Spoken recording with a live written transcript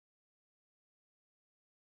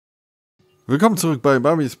Willkommen zurück bei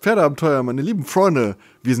Barbies Pferdeabenteuer, meine lieben Freunde.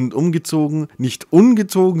 Wir sind umgezogen, nicht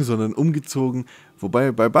ungezogen, sondern umgezogen.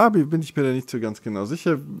 Wobei, bei Barbie bin ich mir da nicht so ganz genau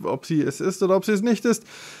sicher, ob sie es ist oder ob sie es nicht ist.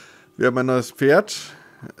 Wir haben ein neues Pferd.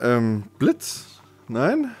 Blitz?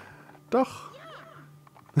 Nein? Doch.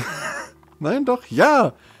 Nein, doch.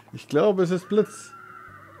 Ja! Ich glaube, es ist Blitz.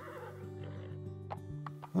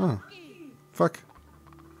 Ah. Fuck.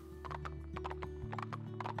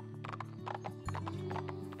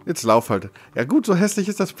 Jetzt lauf halt. Ja gut, so hässlich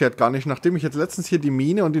ist das Pferd gar nicht. Nachdem ich jetzt letztens hier die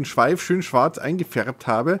Mähne und den Schweif schön schwarz eingefärbt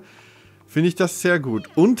habe, finde ich das sehr gut.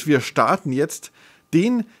 Und wir starten jetzt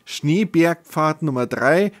den Schneebergpfad Nummer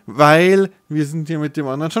 3, weil wir sind hier mit dem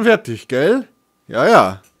anderen schon fertig, gell? Ja,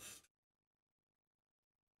 ja.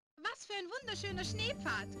 Was für ein wunderschöner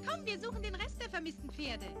Schneepfad. Komm, wir suchen den Rest der vermissten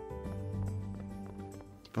Pferde.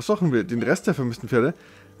 Was suchen wir? Den Rest der vermissten Pferde?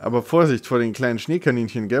 Aber Vorsicht vor den kleinen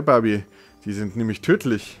Schneekaninchen, gell, Barbie? Die sind nämlich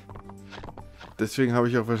tödlich. Deswegen habe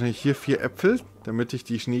ich auch wahrscheinlich hier 4 Äpfel, damit ich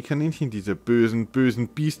die Schneekaninchen, diese bösen, bösen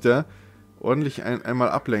Biester, ordentlich einmal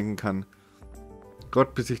ablenken kann.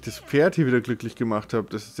 Gott, bis ich das Pferd hier wieder glücklich gemacht habe,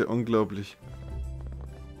 das ist ja unglaublich.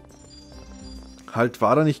 Halt,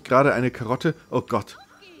 war da nicht gerade eine Karotte? Oh Gott.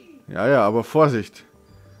 Ja, ja, aber Vorsicht.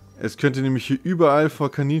 Es könnte nämlich hier überall vor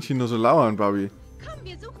Kaninchen nur so lauern, Barbie. Komm,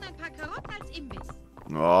 wir suchen ein paar Karotten als Imbiss.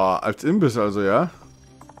 Oh, als Imbiss also, ja?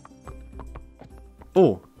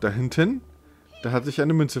 Oh, da hinten, da hat sich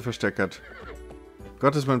eine Münze versteckert.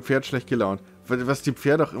 Gott, ist mein Pferd schlecht gelaunt. Was die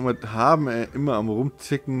Pferde auch immer haben, immer am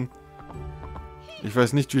Rumzicken. Ich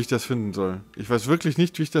weiß nicht, wie ich das finden soll. Ich weiß wirklich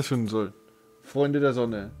nicht, wie ich das finden soll. Freunde der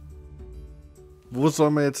Sonne. Wo soll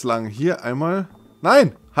man jetzt lang? Hier einmal?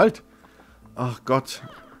 Nein, halt! Ach Gott,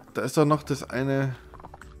 da ist doch noch das eine...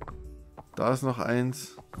 Da ist noch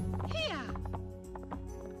eins. Her!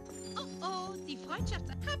 Oh, oh, die Freundschaft...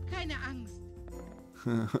 Hab keine Angst.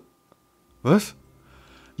 Was?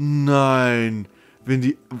 Nein. Wenn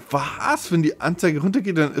die... Was? Wenn die Anzeige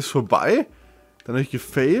runtergeht, dann ist vorbei? Dann habe ich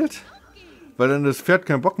gefailt? Weil dann das Pferd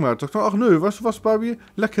keinen Bock mehr hat. Sagt man, ach nö, weißt du was, Barbie?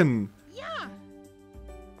 Lecken. Ja.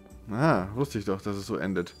 Ah, wusste ich doch, dass es so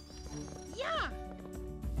endet.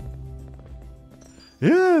 Ja.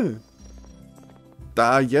 Ja.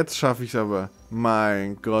 Da, jetzt schaffe ich es aber.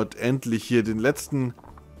 Mein Gott, endlich hier den letzten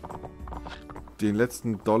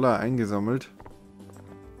Dollar eingesammelt.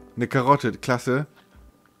 Eine Karotte, klasse.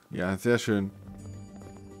 Ja, sehr schön.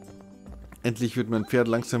 Endlich wird mein Pferd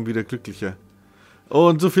langsam wieder glücklicher. Oh,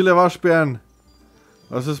 und so viele Waschbären.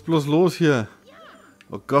 Was ist bloß los hier?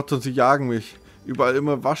 Oh Gott, und sie jagen mich. Überall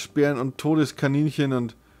immer Waschbären und Todeskaninchen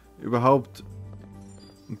und überhaupt.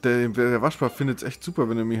 Und der Waschbär findet es echt super,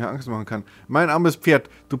 wenn er mir hier Angst machen kann. Mein armes Pferd,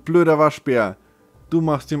 du blöder Waschbär. Du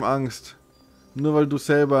machst ihm Angst. Nur weil du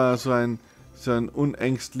selber so ein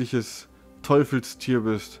unängstliches Teufelstier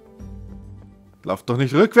bist. Lauf doch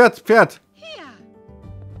nicht rückwärts, Pferd! Her.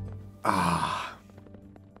 Ah.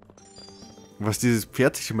 Was dieses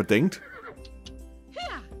Pferd sich immer denkt?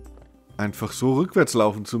 Her. Einfach so rückwärts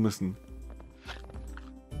laufen zu müssen.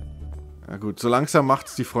 Na gut, so langsam macht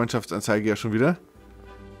es die Freundschaftsanzeige ja schon wieder.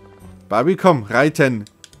 Barbie, komm, reiten.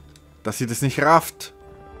 Dass sie das nicht rafft.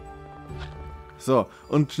 So,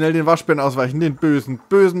 und schnell den Waschbären ausweichen. Den bösen,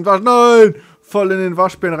 bösen Waschbären. Nein! Voll in den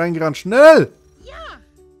Waschbären reingerannt. Schnell! Ja.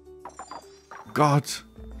 Gott.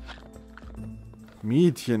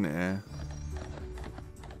 Mädchen, ey.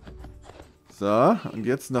 So, und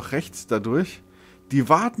jetzt noch rechts dadurch. Die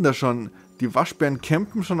warten da schon. Die Waschbären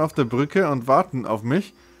campen schon auf der Brücke und warten auf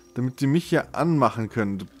mich, damit sie mich hier anmachen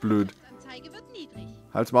können. Blöd. Anzeige wird niedrig.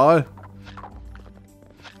 Halt's Maul.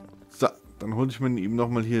 So, dann hole ich mir eben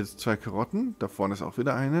nochmal hier jetzt 2 Karotten. Da vorne ist auch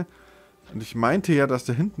wieder eine. Und ich meinte ja, dass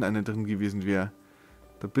da hinten eine drin gewesen wäre.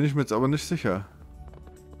 Da bin ich mir jetzt aber nicht sicher.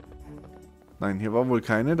 Nein, hier war wohl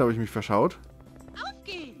keine. Da habe ich mich verschaut. Auf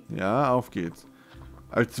geht's. Ja, auf geht's.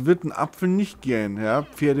 Als wird ein Apfel nicht gehen, ja.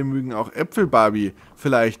 Pferde mögen auch Äpfel, Barbie.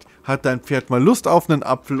 Vielleicht hat dein Pferd mal Lust auf einen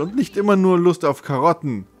Apfel und nicht immer nur Lust auf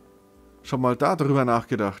Karotten. Schon mal darüber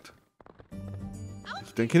nachgedacht?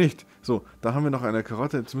 Ich denke nicht. So, da haben wir noch eine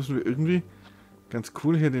Karotte. Jetzt müssen wir irgendwie ganz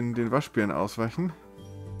cool hier den Waschbären ausweichen.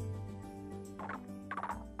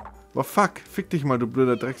 Oh fuck, fick dich mal, du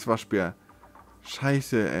blöder Dreckswaschbär.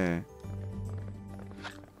 Scheiße, ey.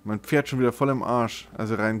 Mein Pferd schon wieder voll im Arsch.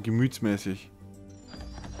 Also rein gemütsmäßig.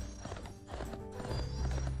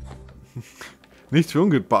 Nichts für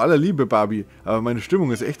ungut, bei aller Liebe, Barbie. Aber meine Stimmung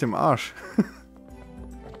ist echt im Arsch.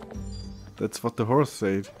 That's what the horse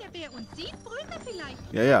said. Der Bär und sie brüllt er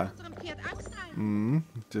vielleicht. Ja, ja. Unserem Pferd Angst ein.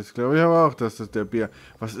 Das glaube ich aber auch, dass das der Bär...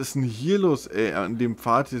 Was ist denn hier los, ey? An dem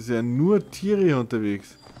Pfad ist ja nur Tiere hier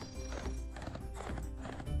unterwegs.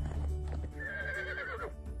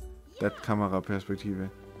 Das Kameraperspektive.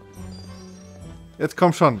 Jetzt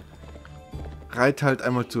komm schon. Reit halt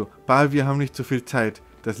einmal zu. Barbie, wir haben nicht so viel Zeit.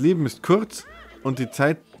 Das Leben ist kurz und die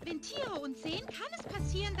Zeit... Wenn Tiere uns sehen, kann es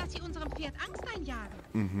passieren, dass sie unserem Pferd Angst einjagen.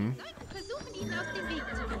 Mhm. Wir sollten versuchen, ihnen aus dem Weg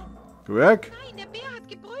zu gehen. Weg. Nein, der Bär hat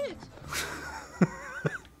gebrüllt.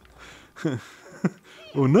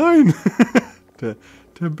 Oh nein.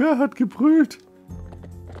 Der Bär hat gebrüllt.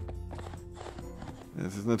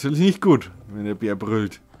 Das ist natürlich nicht gut, wenn der Bär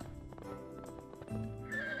brüllt.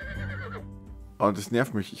 Oh, das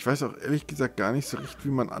nervt mich. Ich weiß auch ehrlich gesagt gar nicht so recht, wie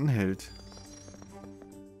man anhält.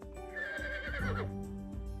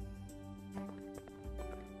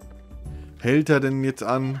 Hält er denn jetzt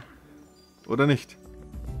an? Oder nicht?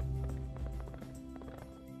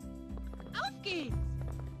 Auf geht's.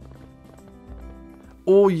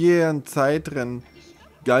 Oh yeah, ein Zeitrennen.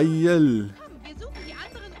 Geil. Komm, wir suchen die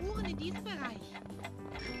anderen Uhren in diesem Bereich.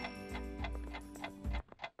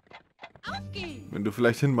 Auf geht's. Wenn du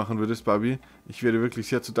vielleicht hinmachen würdest, Barbie, ich wäre wirklich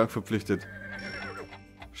sehr zu Dank verpflichtet.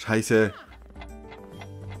 Scheiße.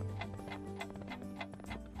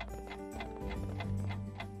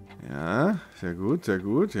 Ja, sehr gut, sehr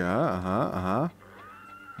gut. Ja, aha, aha.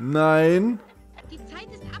 Nein. Die Zeit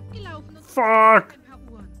ist abgelaufen und Fuck. ein paar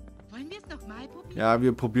Uhren. Wollen wir es nochmal probieren? Ja,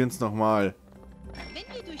 wir probieren es nochmal.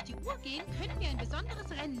 Wenn wir durch die Uhr gehen, können wir ein besonderes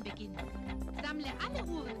Rennen beginnen. Sammle alle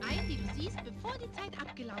Uhren ein, die du siehst, bevor die Zeit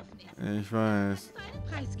abgelaufen ist. Ich weiß. Kannst du einen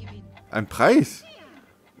Preis gewinnen. Ein Preis?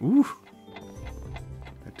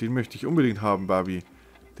 Den möchte ich unbedingt haben, Barbie.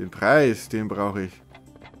 Den Preis, den brauche ich.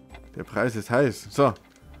 Der Preis ist heiß. So.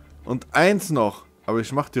 Und eins noch. Aber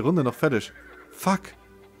ich mache die Runde noch fertig. Fuck.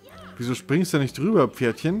 Wieso springst du nicht drüber,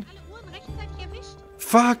 Pferdchen? Alle Uhren rechtzeitig erwischt.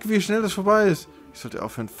 Fuck, wie schnell das vorbei ist. Ich sollte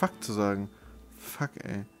aufhören, Fuck zu sagen. Fuck,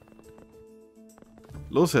 ey.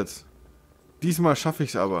 Los jetzt. Diesmal schaffe ich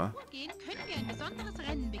es aber. Gehen, können wir ein besonderes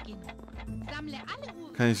Rennen beginnen. Sammle alle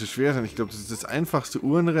Uhren. Kann nicht so schwer sein. Ich glaube, das ist das einfachste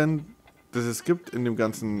Uhrenrennen, das es gibt in dem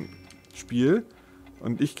ganzen Spiel.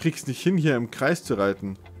 Und ich krieg's nicht hin, hier im Kreis zu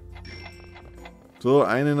reiten. So,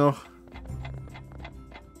 eine noch.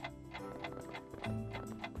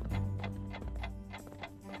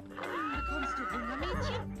 Bekommst du Hunger,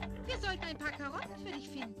 Mädchen? Wir sollten ein paar Karotten für dich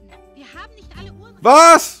finden. Wir haben nicht alle Uhren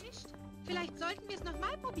Was? erwischt. Vielleicht sollten wir es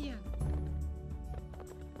nochmal probieren.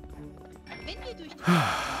 Wenn wir durch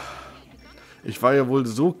die Ich war ja wohl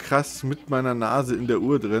so krass mit meiner Nase in der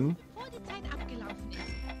Uhr drin. bevor die Zeit abgelaufen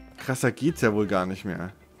ist. Krasser geht's ja wohl gar nicht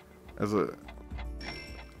mehr. Also,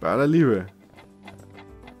 bei aller Liebe.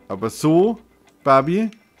 Aber so,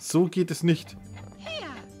 Barbie, so geht es nicht. Her!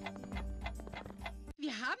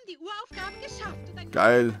 Wir haben die Uraufgabe geschafft und ein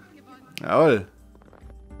Geil. gewonnen. Jawohl.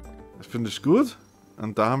 Das finde ich gut.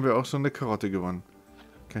 Und da haben wir auch schon eine Karotte gewonnen.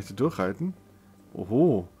 Kann ich die durchhalten?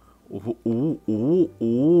 Oho. Oho, oh, oh,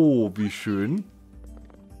 oh, wie schön.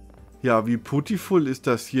 Ja, wie puttiful ist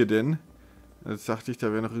das hier denn? Jetzt dachte ich,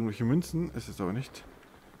 da wären noch irgendwelche Münzen. Ist es aber nicht.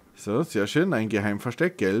 So, sehr schön. Ein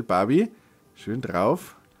Geheimversteck, gell, Barbie? Schön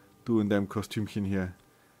drauf. Du in deinem Kostümchen hier.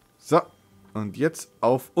 So. Und jetzt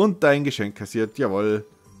auf und dein Geschenk kassiert. Jawohl.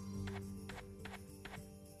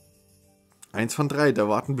 1 von 3. Da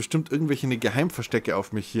warten bestimmt irgendwelche Geheimverstecke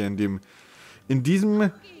auf mich hier in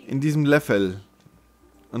diesem Level.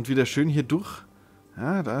 Und wieder schön hier durch.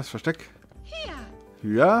 Ja, da ist Versteck. Her!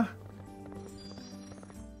 Ja.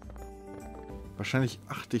 Wahrscheinlich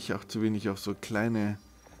achte ich auch zu wenig auf so kleine...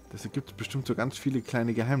 Das ergibt bestimmt so ganz viele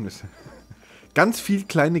kleine Geheimnisse. Ganz viel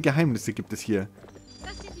kleine Geheimnisse gibt es hier.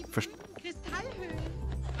 Das sind die berühmten Kristallhöhlen.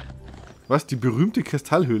 Was? Die berühmte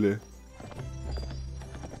Kristallhöhle?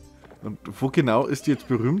 Und wo genau ist die jetzt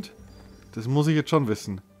berühmt? Das muss ich jetzt schon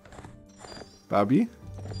wissen. Barbie?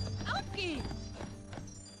 Auf geht's!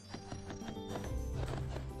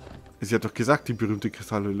 Sie hat doch gesagt, die berühmte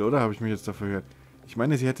Kristallhöhle, oder? Habe ich mich jetzt da verhört? Ich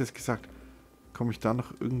meine, sie hätte es gesagt. Komme ich da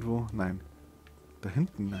noch irgendwo? Nein. Da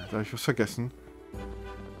hinten, da habe ich was vergessen.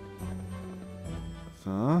 So.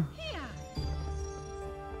 Her!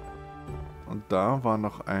 Und da war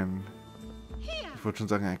noch ein... Her! Ich wollte schon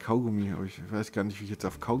sagen, ein Kaugummi, aber ich weiß gar nicht, wie ich jetzt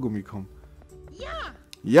auf Kaugummi komme. Ja!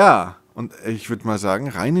 Ja, und ich würde mal sagen,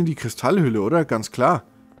 rein in die Kristallhöhle, oder? Ganz klar.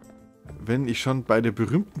 Wenn ich schon bei der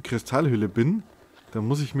berühmten Kristallhöhle bin, dann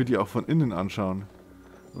muss ich mir die auch von innen anschauen.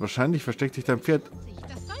 Wahrscheinlich versteckt sich dein Pferd...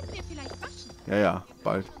 Das sollten wir vielleicht waschen. Ja, ja,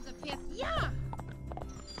 bald. Unser Pferd. Ja!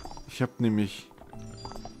 Ich habe nämlich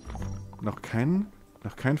noch kein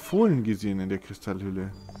Fohlen gesehen in der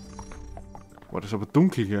Kristallhöhle. Boah, das ist aber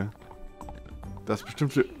dunkel hier. Da ist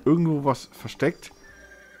bestimmt irgendwo was versteckt,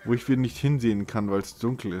 wo ich wieder nicht hinsehen kann, weil es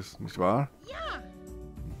dunkel ist, nicht wahr? Ja!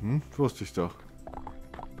 Mhm, wusste ich doch.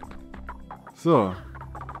 So.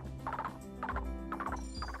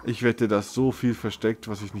 Ich wette, da ist so viel versteckt,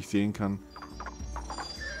 was ich nicht sehen kann.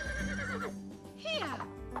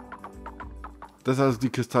 Das ist also die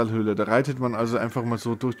Kristallhöhle. Da reitet man also einfach mal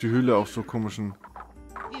so durch die Höhle auf so komischen...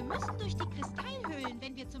 Wir müssen durch die Kristallhöhlen,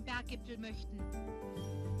 wenn wir zum Berggipfel möchten.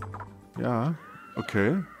 Ja,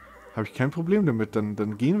 okay. Habe ich kein Problem damit.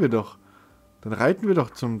 Dann gehen wir doch. Dann reiten wir doch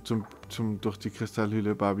durch die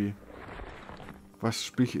Kristallhöhle, Barbie. Was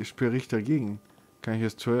spricht ich dagegen? Kann ich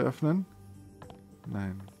das Tor öffnen?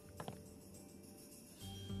 Nein.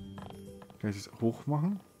 Kann ich das hoch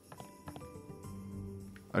machen?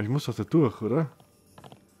 Aber ich muss doch da durch, oder?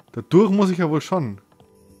 Da durch muss ich ja wohl schon.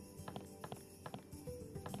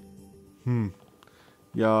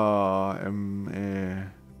 Ja,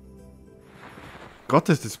 Gott,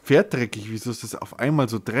 ist das Pferd dreckig. Wieso ist das auf einmal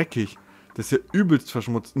so dreckig? Das ist ja übelst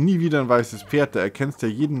verschmutzt. Nie wieder ein weißes Pferd. Da erkennst du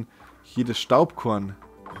ja jedes Staubkorn.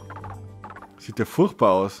 Sieht ja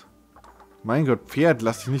furchtbar aus. Mein Gott, Pferd,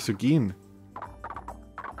 lass dich nicht so gehen.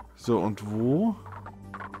 So, und wo?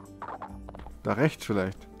 Da rechts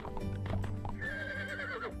vielleicht.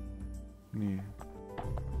 Nee.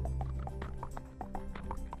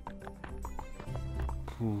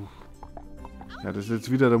 Puh. Ja, das ist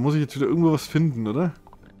jetzt wieder, da muss ich jetzt wieder irgendwo was finden, oder?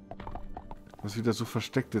 Was wieder so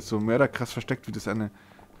versteckt ist, so mörderkrass versteckt wie das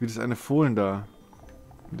eine Fohlen da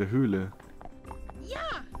in der Höhle.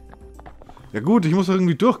 Ja gut, ich muss doch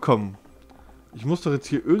irgendwie durchkommen. Ich muss doch jetzt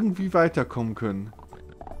hier irgendwie weiterkommen können.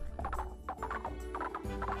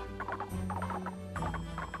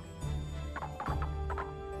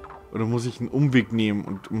 Oder muss ich einen Umweg nehmen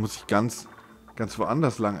und muss ich ganz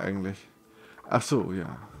woanders lang eigentlich? Ach so,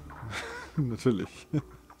 ja. Natürlich.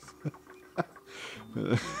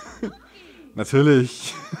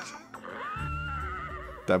 Natürlich.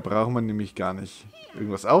 Da braucht man nämlich gar nicht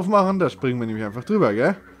irgendwas aufmachen, da springen wir nämlich einfach drüber,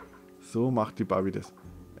 gell? So macht die Barbie das.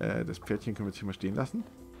 Das Pferdchen können wir jetzt hier mal stehen lassen.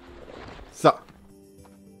 So.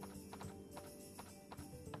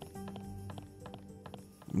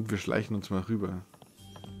 Und wir schleichen uns mal rüber.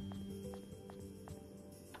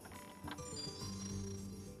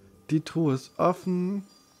 Die Truhe ist offen.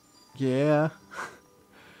 Yeah.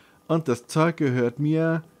 Und das Zeug gehört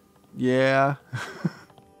mir. Yeah.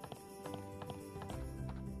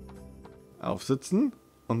 Aufsitzen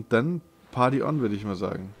und dann Party on, würde ich mal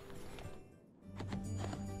sagen.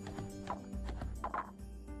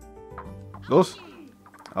 Los,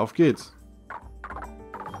 auf geht's.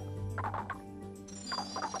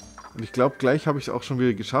 Und ich glaube, gleich habe ich es auch schon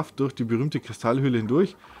wieder geschafft, durch die berühmte Kristallhöhle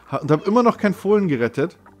hindurch. Und habe immer noch kein Fohlen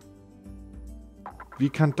gerettet. Wie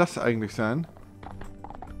kann das eigentlich sein?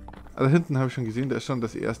 Also hinten habe ich schon gesehen, da ist schon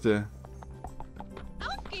das erste...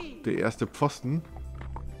 Der erste Pfosten.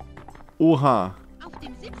 Oha. Auf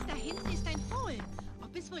dem Sitz da hinten ist ein Fohlen.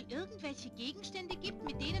 Ob es wohl irgendwelche Gegenstände gibt,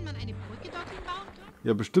 mit denen man eine Brücke dorthin bauen kann?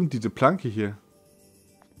 Ja, bestimmt diese Planke hier.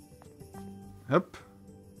 Hopp.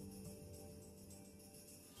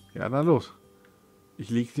 Ja, na los. Ich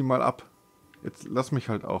lege sie mal ab. Jetzt lass mich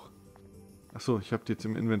halt auch. Achso, ich habe die jetzt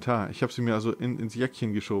im Inventar. Ich habe sie mir also ins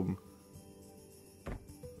Jäckchen geschoben.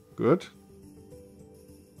 Gut.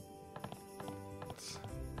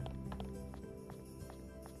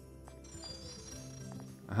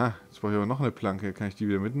 Aha, jetzt brauche ich aber noch eine Planke. Kann ich die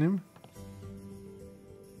wieder mitnehmen?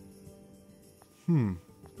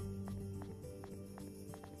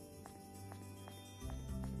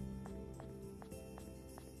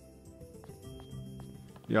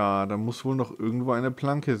 Ja, da muss wohl noch irgendwo eine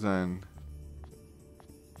Planke sein.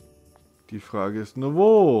 Die Frage ist nur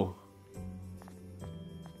wo?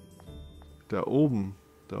 Da oben.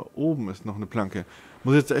 Da oben ist noch eine Planke.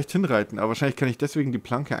 Muss jetzt echt hinreiten, aber wahrscheinlich kann ich deswegen die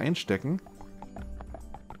Planke einstecken.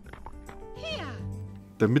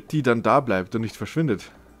 Damit die dann da bleibt und nicht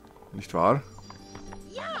verschwindet. Nicht wahr?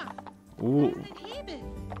 Ja. Oh.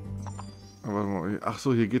 Aber, ach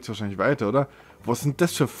so, hier geht's wahrscheinlich weiter, oder? Was sind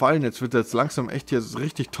das für Fallen? Jetzt wird jetzt langsam echt hier so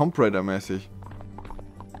richtig Tomb Raider mäßig.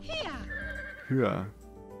 Höher.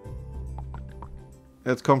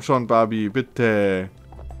 Jetzt komm schon, Barbie, bitte.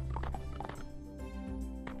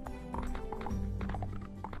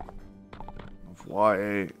 Boah,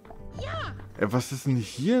 ey. Ey, was ist denn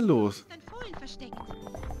hier los?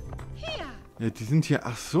 Ja, die sind hier...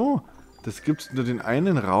 Ach so. Das gibt's nur den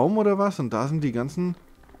einen Raum oder was? Und da sind die ganzen...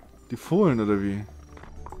 Die Fohlen oder wie?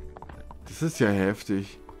 Das ist ja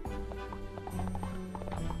heftig.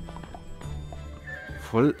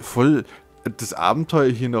 Voll das Abenteuer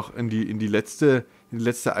hier noch in die letzte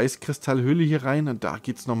Eiskristallhöhle hier rein. Und da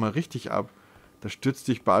geht's nochmal richtig ab. Da stürzt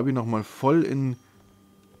dich Barbie nochmal voll in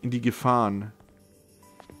die Gefahren.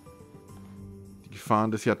 Die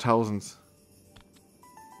Gefahren des Jahrtausends.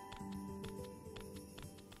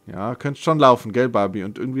 Ja, könntest schon laufen, gell, Barbie?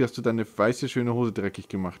 Und irgendwie hast du deine weiße, schöne Hose dreckig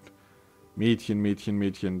gemacht. Mädchen, Mädchen,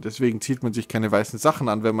 Mädchen. Deswegen zieht man sich keine weißen Sachen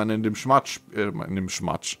an, wenn man in dem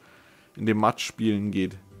in dem Matsch spielen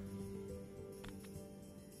geht.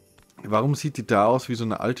 Warum sieht die da aus wie so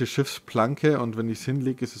eine alte Schiffsplanke? Und wenn ich es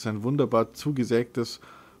hinlege, ist es ein wunderbar zugesägtes,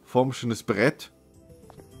 formschönes Brett.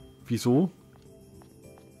 Wieso?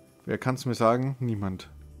 Wer kann es mir sagen? Niemand.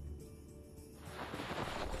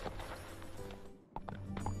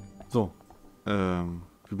 So.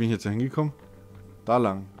 Wie bin ich jetzt da hingekommen? Da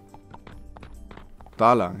lang.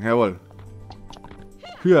 Da lang, jawohl.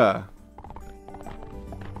 Höher.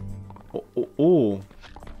 Oh, oh, oh.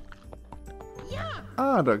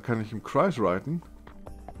 Ah, da kann ich im Kreis reiten.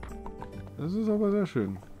 Das ist aber sehr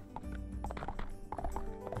schön.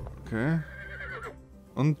 Okay.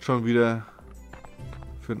 Und schon wieder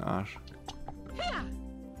für den Arsch.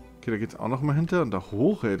 Okay, da geht's auch noch mal hinter und da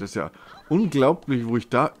hoch, ey. Das ist ja unglaublich, wo ich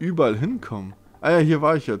da überall hinkomme. Ah ja, hier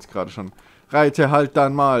war ich jetzt gerade schon. Reite halt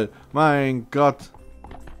dann mal. Mein Gott.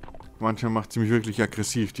 Manchmal macht sie mich wirklich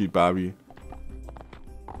aggressiv, die Barbie.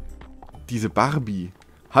 Diese Barbie.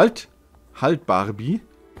 Halt! Halt, Barbie.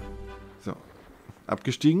 So.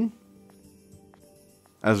 Abgestiegen.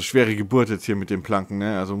 Also schwere Geburt jetzt hier mit den Planken,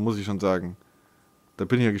 ne? Also muss ich schon sagen. Da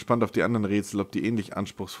bin ich ja gespannt auf die anderen Rätsel, ob die ähnlich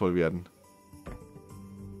anspruchsvoll werden.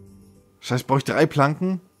 Scheiße, brauche ich 3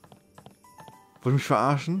 Planken? Wollt ihr mich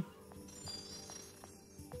verarschen?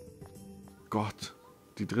 Gott.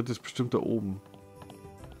 Die dritte ist bestimmt da oben.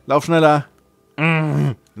 Lauf schneller!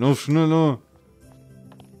 Lauf schneller!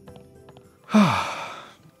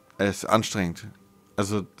 Es ist anstrengend.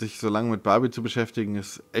 Also, sich so lange mit Barbie zu beschäftigen,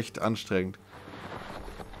 ist echt anstrengend.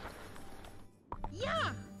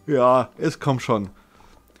 Ja! Ja, es kommt schon.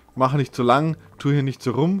 Mach nicht zu lang, tu hier nicht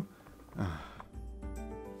so rum.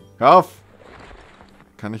 Hör auf!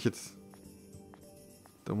 Kann ich jetzt...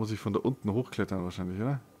 Da muss ich von da unten hochklettern wahrscheinlich,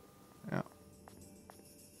 oder? Ja.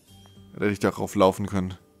 Da hätte ich darauf laufen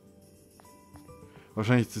können.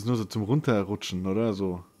 Wahrscheinlich ist das nur so zum Runterrutschen, oder?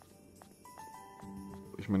 So.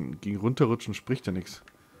 Ich meine, gegen Runterrutschen spricht ja nichts.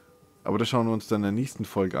 Aber das schauen wir uns dann in der nächsten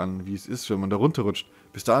Folge an, wie es ist, wenn man da runterrutscht.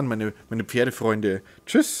 Bis dahin, meine Pferdefreunde.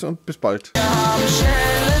 Tschüss und bis bald. Wir haben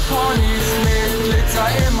schnelle Ponys mit Glitzer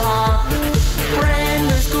im Haar. Brain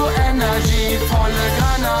bist du Energy.